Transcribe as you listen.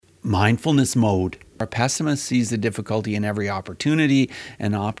Mindfulness mode. A pessimist sees the difficulty in every opportunity.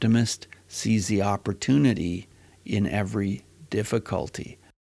 An optimist sees the opportunity in every difficulty.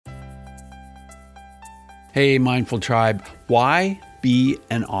 Hey, Mindful Tribe, why be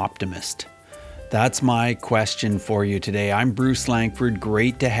an optimist? That's my question for you today. I'm Bruce Langford.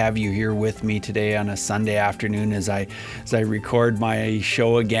 Great to have you here with me today on a Sunday afternoon as I record my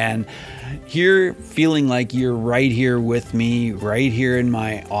show again. Here, feeling like you're right here with me, right here in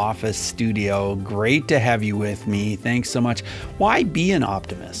my office studio. Great to have you with me. Thanks so much. Why be an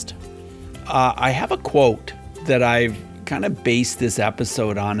optimist? I have a quote that I've kind of based this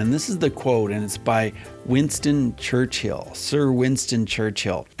episode on, and this is the quote, and it's by Winston Churchill, Sir Winston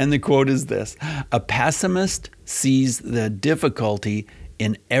Churchill. And the quote is this: "A pessimist sees the difficulty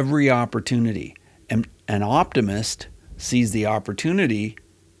in every opportunity, and an optimist sees the opportunity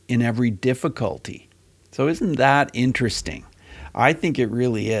in every difficulty." So isn't that interesting? I think it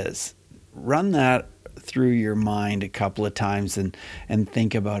really is. Run that through your mind a couple of times and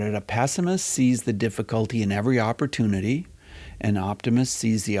think about it. A pessimist sees the difficulty in every opportunity. An optimist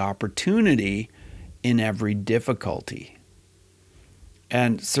sees the opportunity in every difficulty.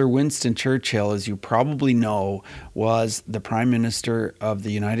 And Sir Winston Churchill, as you probably know, was the Prime Minister of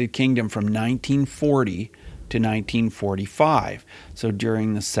the United Kingdom from 1940 to 1945, so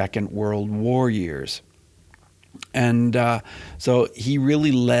during the Second World War years. And so he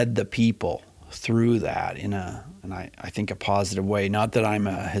really led the people through that in I think a positive way. Not that I'm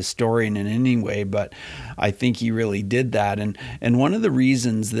a historian in any way, but I think he really did that. And one of the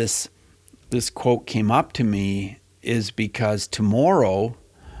reasons this quote came up to me is because tomorrow,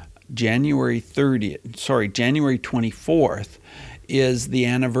 January 24th, is the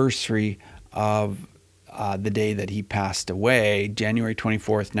anniversary of the day that he passed away, January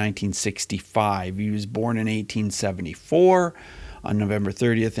 24th, 1965. He was born in 1874 on November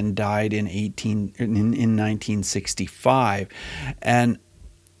 30th and died in 1965. And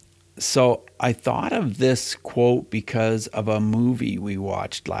so I thought of this quote because of a movie we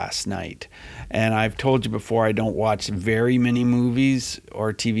watched last night. And I've told you before, I don't watch very many movies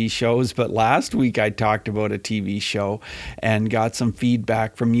or TV shows, but last week I talked about a TV show and got some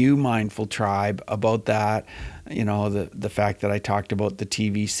feedback from you, Mindful Tribe, about that. You know, the fact that I talked about the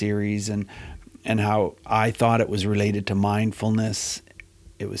TV series and how I thought it was related to mindfulness.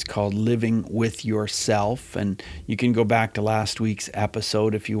 It was called Living with Yourself, and you can go back to last week's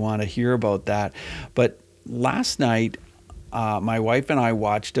episode if you want to hear about that. But last night, my wife and I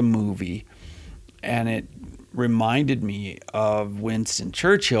watched a movie, and it reminded me of Winston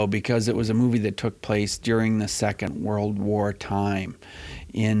Churchill because it was a movie that took place during the Second World War time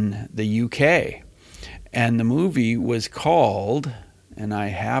in the UK. And the movie was called, and I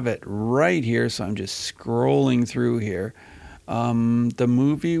have it right here, so I'm just scrolling through here. The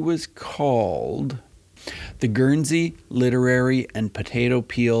movie was called The Guernsey Literary and Potato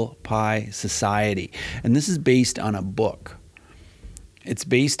Peel Pie Society. And this is based on a book. It's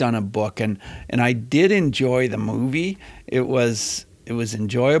based on a book, and I did enjoy the movie. It was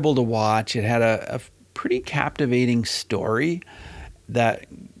enjoyable to watch. It had a pretty captivating story that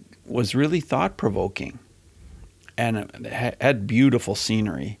was really thought-provoking. And it had beautiful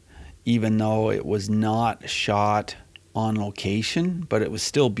scenery, even though it was not shot on location, but it was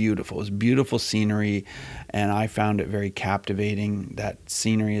still beautiful. It was beautiful scenery, and I found it very captivating, that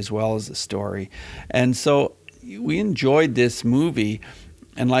scenery as well as the story. And so we enjoyed this movie,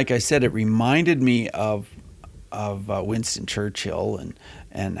 and like I said, it reminded me of Winston Churchill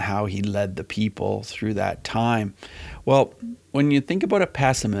and how he led the people through that time. Well, when you think about a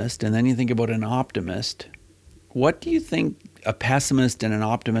pessimist and then you think about an optimist, what do you think a pessimist and an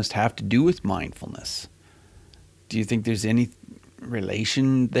optimist have to do with mindfulness? Do you think there's any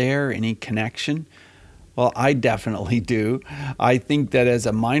relation there, any connection? Well, I definitely do. I think that as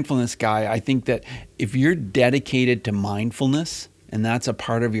a mindfulness guy, I think that if you're dedicated to mindfulness and that's a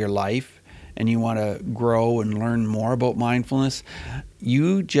part of your life and you want to grow and learn more about mindfulness,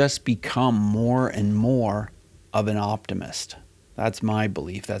 you just become more and more of an optimist. That's my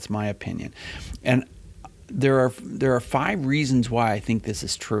belief. That's my opinion. And there are 5 reasons why I think this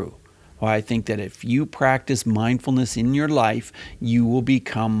is true. Why I think that if you practice mindfulness in your life, you will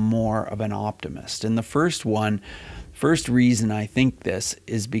become more of an optimist. And the first reason I think this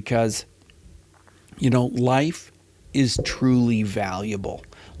is because, life is truly valuable.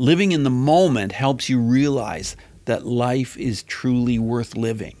 Living in the moment helps you realize that life is truly worth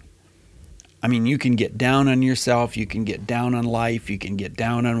living. I mean, you can get down on yourself, you can get down on life, you can get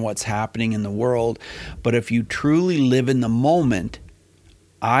down on what's happening in the world, but if you truly live in the moment,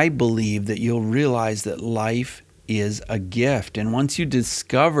 I believe that you'll realize that life is a gift. And once you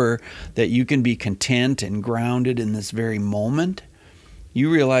discover that you can be content and grounded in this very moment, you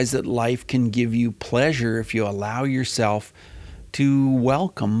realize that life can give you pleasure if you allow yourself to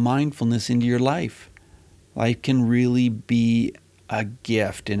welcome mindfulness into your life. Life can really be a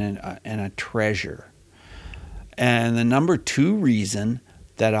gift and a treasure. And the number 2 reason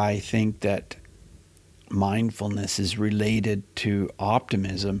that I think that mindfulness is related to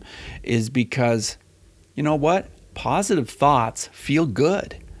optimism is because, you know what? Positive thoughts feel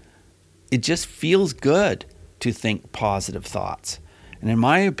good. It just feels good to think positive thoughts. And in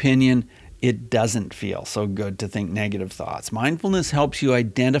my opinion, it doesn't feel so good to think negative thoughts. Mindfulness helps you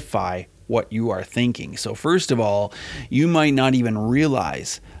identify what you are thinking. So first of all, you might not even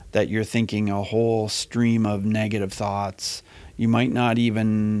realize that you're thinking a whole stream of negative thoughts. That might not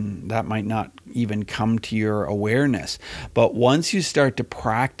even come to your awareness. But once you start to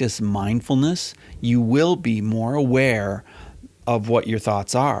practice mindfulness, you will be more aware of what your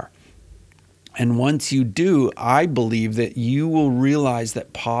thoughts are. And once you do, I believe that you will realize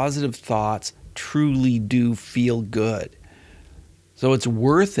that positive thoughts truly do feel good. So it's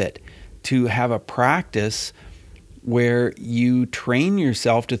worth it to have a practice where you train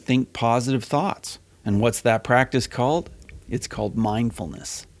yourself to think positive thoughts. And what's that practice called? It's called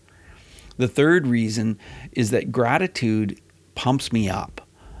mindfulness. The third reason is that gratitude pumps me up.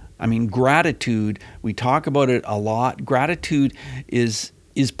 I mean, gratitude, we talk about it a lot. Gratitude is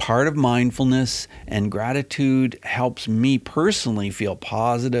part of mindfulness, and gratitude helps me personally feel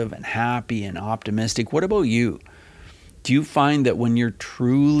positive and happy and optimistic. What about you? Do you find that when you're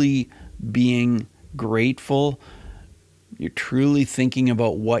truly being grateful, you're truly thinking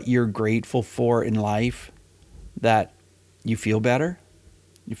about what you're grateful for in life, that you feel better?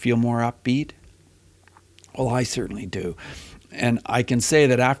 You feel more upbeat? Well, I certainly do. And I can say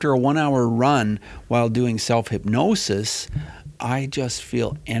that after a 1-hour run while doing self-hypnosis, I just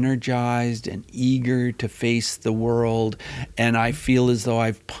feel energized and eager to face the world. And I feel as though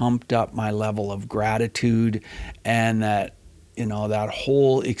I've pumped up my level of gratitude, and that, that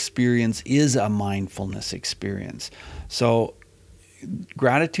whole experience is a mindfulness experience. So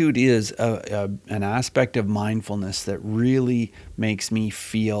gratitude is an aspect of mindfulness that really makes me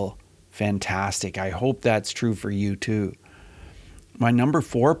feel fantastic. I hope that's true for you too. My number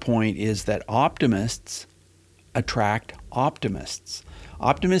 4 point is that optimists attract optimists.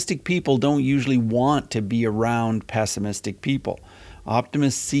 Optimistic people don't usually want to be around pessimistic people.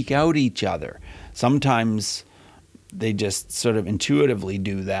 Optimists seek out each other. Sometimes they just sort of intuitively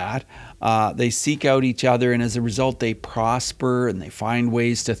do that. They seek out each other, and as a result, they prosper and they find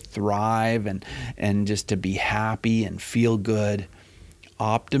ways to thrive and just to be happy and feel good.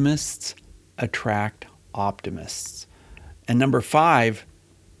 Optimists attract optimists. And number 5,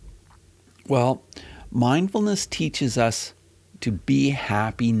 mindfulness teaches us to be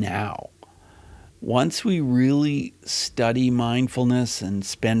happy now. Once we really study mindfulness and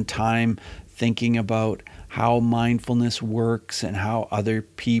spend time thinking about how mindfulness works and how other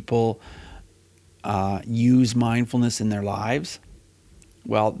people use mindfulness in their lives,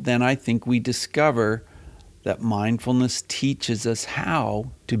 then I think we discover that mindfulness teaches us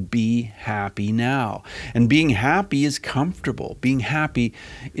how to be happy now. And being happy is comfortable. Being happy,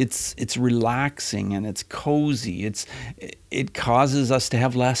 it's relaxing and it's cozy. It causes us to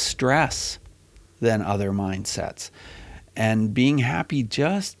have less stress than other mindsets. And being happy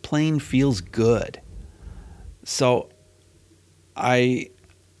just plain feels good. So I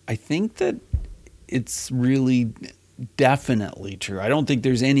think that it's really definitely true. I don't think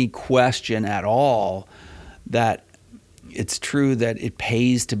there's any question at all that it's true that it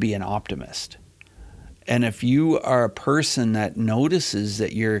pays to be an optimist. And if you are a person that notices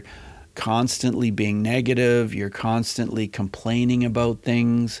that you're constantly being negative, you're constantly complaining about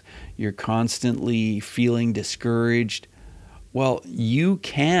things, you're constantly feeling discouraged, you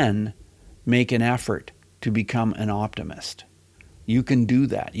can make an effort to become an optimist. You can do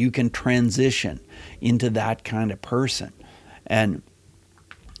that. You can transition into that kind of person. And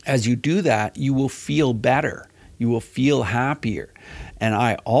as you do that, you will feel better. You will feel happier. And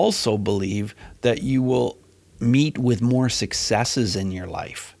I also believe that you will meet with more successes in your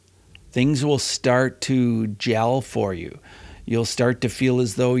life. Things will start to gel for you. You'll start to feel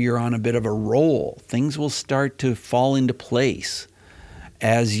as though you're on a bit of a roll. Things will start to fall into place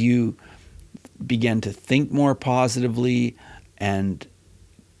as you begin to think more positively, and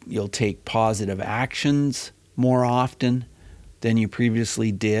you'll take positive actions more often than you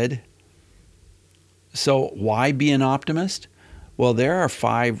previously did. So why be an optimist? Well, there are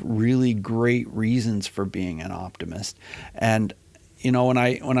 5 really great reasons for being an optimist. And when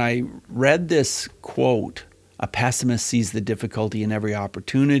I read this quote a pessimist sees the difficulty in every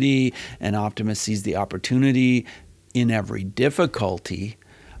opportunity, an optimist sees the opportunity in every difficulty,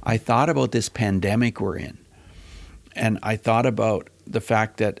 I thought about this pandemic we're in. And I thought about the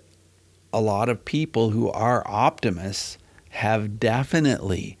fact that a lot of people who are optimists have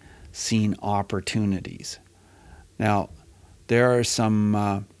definitely seen opportunities. Now, there are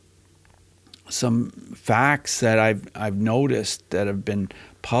some facts that I've noticed that have been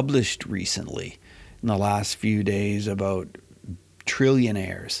published recently in the last few days about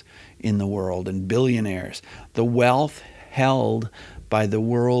trillionaires in the world and billionaires. The wealth held by the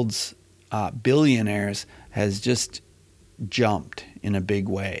world's billionaires has just jumped in a big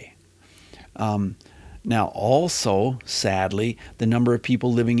way. Now, also, sadly, the number of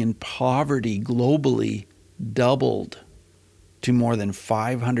people living in poverty globally doubled to more than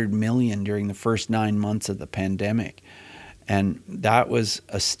 500 million during the first 9 months of the pandemic. And that was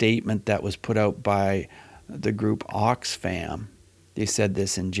a statement that was put out by the group Oxfam. They said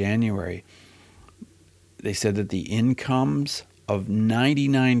this in January. They said that the incomes of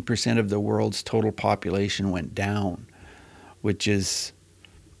 99% of the world's total population went down, which is,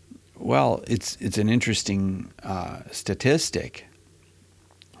 well, it's an interesting statistic.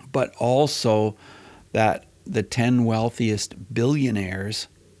 But also that the 10 wealthiest billionaires,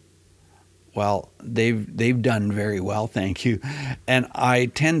 well, they've done very well, thank you. And I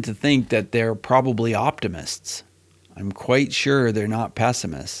tend to think that they're probably optimists. I'm quite sure they're not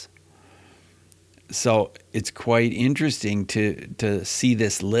pessimists. So it's quite interesting to see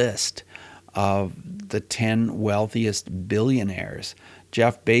this list of the 10 wealthiest billionaires.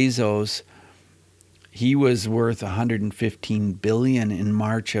 Jeff Bezos, he was worth $115 billion in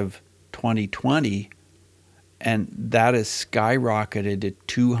March of 2020, and that has skyrocketed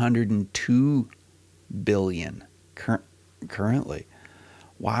to $202 billion currently.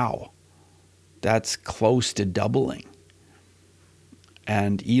 Wow, that's close to doubling.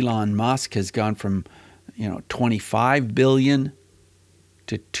 And Elon Musk has gone from, $25 billion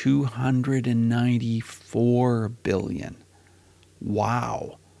to $294 billion.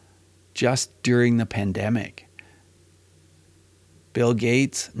 Wow, just during the pandemic. Bill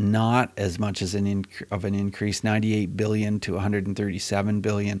Gates, not as much as an increase, $98 billion to $137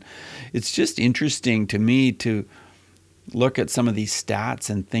 billion. It's just interesting to me to look at some of these stats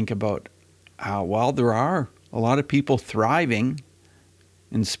and think about how, well, there are a lot of people thriving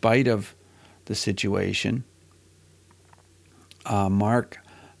in spite of the situation. Mark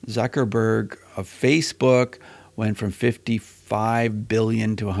Zuckerberg of Facebook went from $55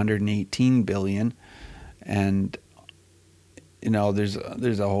 billion to $118 billion. And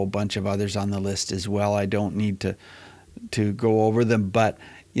there's a whole bunch of others on the list as well. I don't need to go over them, but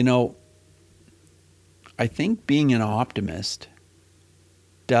I think being an optimist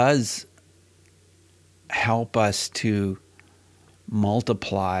does help us to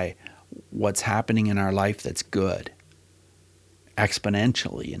multiply what's happening in our life that's good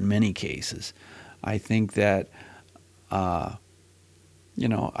exponentially in many cases. I think that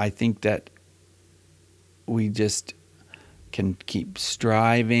we just can keep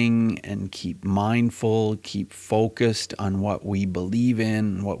striving and keep mindful, keep focused on what we believe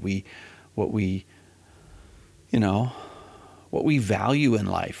in, what we value in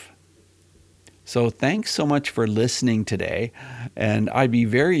life. So thanks so much for listening today, and I'd be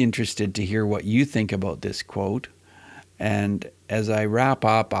very interested to hear what you think about this quote. And as I wrap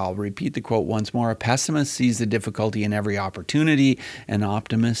up, I'll repeat the quote once more. A pessimist sees the difficulty in every opportunity. An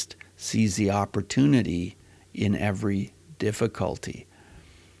optimist sees the opportunity in every difficulty.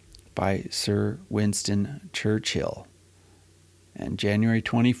 By Sir Winston Churchill. And January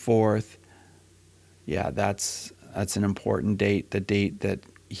 24th, that's an important date, the date that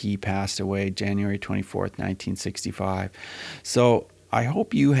he passed away, January 24th, 1965. So I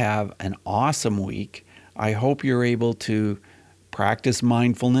hope you have an awesome week. I hope you're able to practice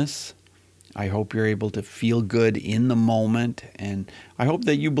mindfulness. I hope you're able to feel good in the moment. And I hope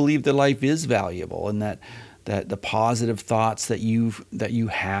that you believe that life is valuable and that the positive thoughts that you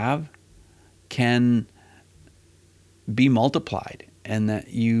have can be multiplied, and that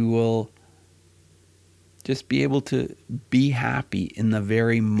you will just be able to be happy in the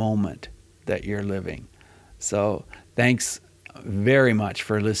very moment that you're living. So thanks very much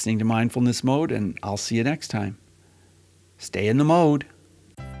for listening to Mindfulness Mode, and I'll see you next time. Stay in the mode.